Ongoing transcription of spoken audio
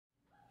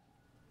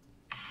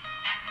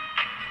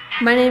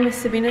My name is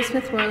Sabina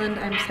Moreland.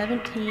 I'm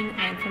 17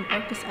 and I'm from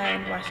Orcas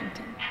Island,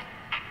 Washington.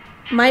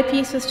 My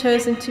piece was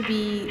chosen to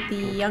be the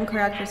Young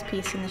Choreographers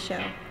piece in the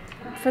show.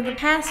 For the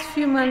past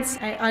few months,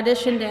 I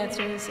auditioned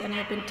dancers and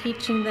I've been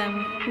teaching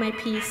them my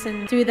piece,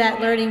 and through that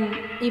learning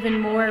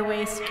even more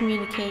ways to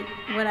communicate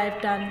what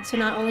I've done. So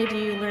not only do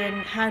you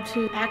learn how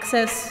to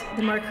access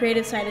the more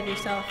creative side of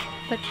yourself,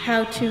 but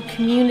how to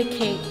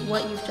communicate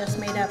what you've just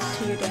made up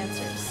to your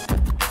dancers.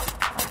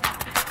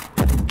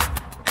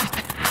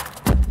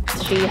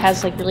 She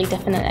has really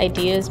definite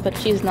ideas, but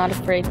she's not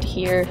afraid to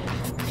hear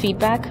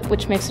feedback,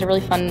 which makes it a really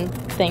fun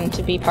thing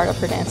to be part of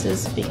her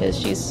dances because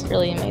she's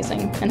really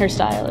amazing and her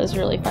style is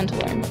really fun to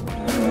learn.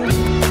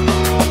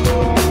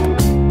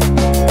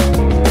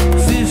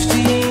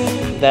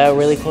 The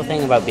really cool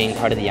thing about being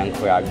part of the Young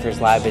Choreographers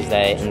Lab is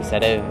that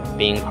instead of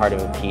being part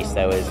of a piece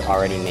that was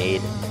already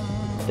made,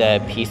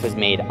 the piece was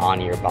made on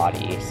your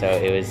body, so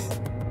it was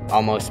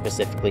almost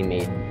specifically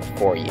made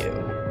for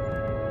you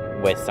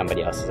with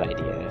somebody else's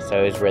idea.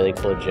 So it was really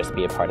cool to just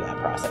be a part of that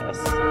process.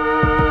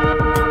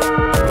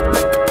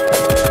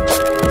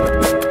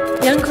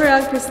 Young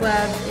Choreographers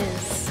Lab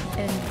is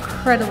an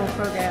incredible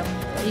program.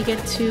 You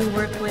get to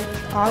work with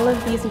all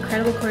of these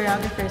incredible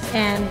choreographers,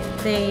 and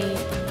they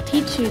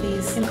teach you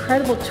these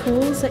incredible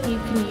tools that you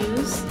can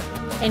use,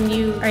 and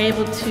you are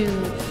able to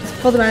just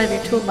pull them out of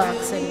your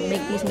toolbox and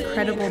make these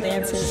incredible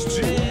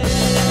dances.